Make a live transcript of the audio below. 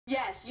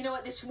Yes, you know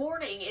what? This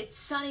morning it's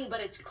sunny, but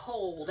it's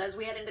cold. As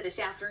we head into this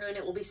afternoon,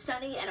 it will be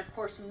sunny and, of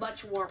course,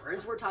 much warmer.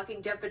 As we're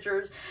talking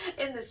temperatures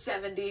in the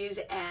 70s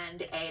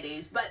and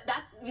 80s. But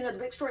that's, the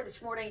big story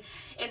this morning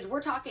is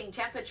we're talking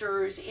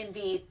temperatures in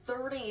the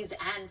 30s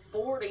and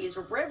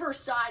 40s.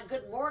 Riverside,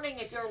 good morning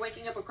if you're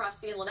waking up across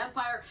the Inland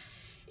Empire.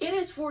 It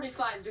is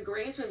 45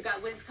 degrees. We've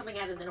got winds coming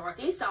out of the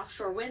northeast,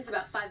 offshore winds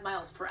about 5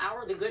 miles per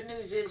hour. The good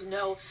news is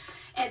no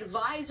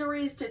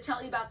advisories to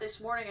tell you about this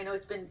morning. I know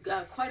it's been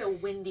quite a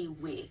windy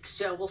week,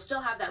 so we'll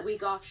still have that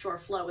weak offshore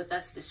flow with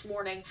us this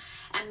morning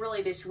and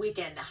really this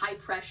weekend. High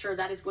pressure,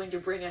 that is going to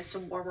bring us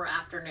some warmer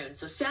afternoons.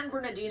 So San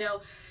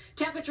Bernardino,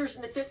 temperatures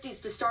in the 50s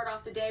to start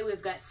off the day.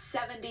 We've got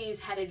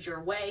 70s headed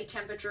your way.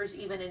 Temperatures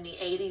even in the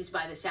 80s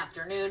by this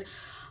afternoon.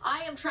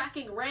 I am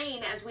tracking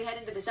rain as we head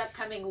into this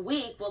upcoming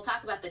week. We'll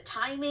talk about the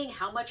timing,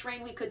 how much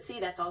rain we could see.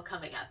 That's all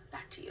coming up.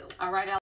 Back to you. All right,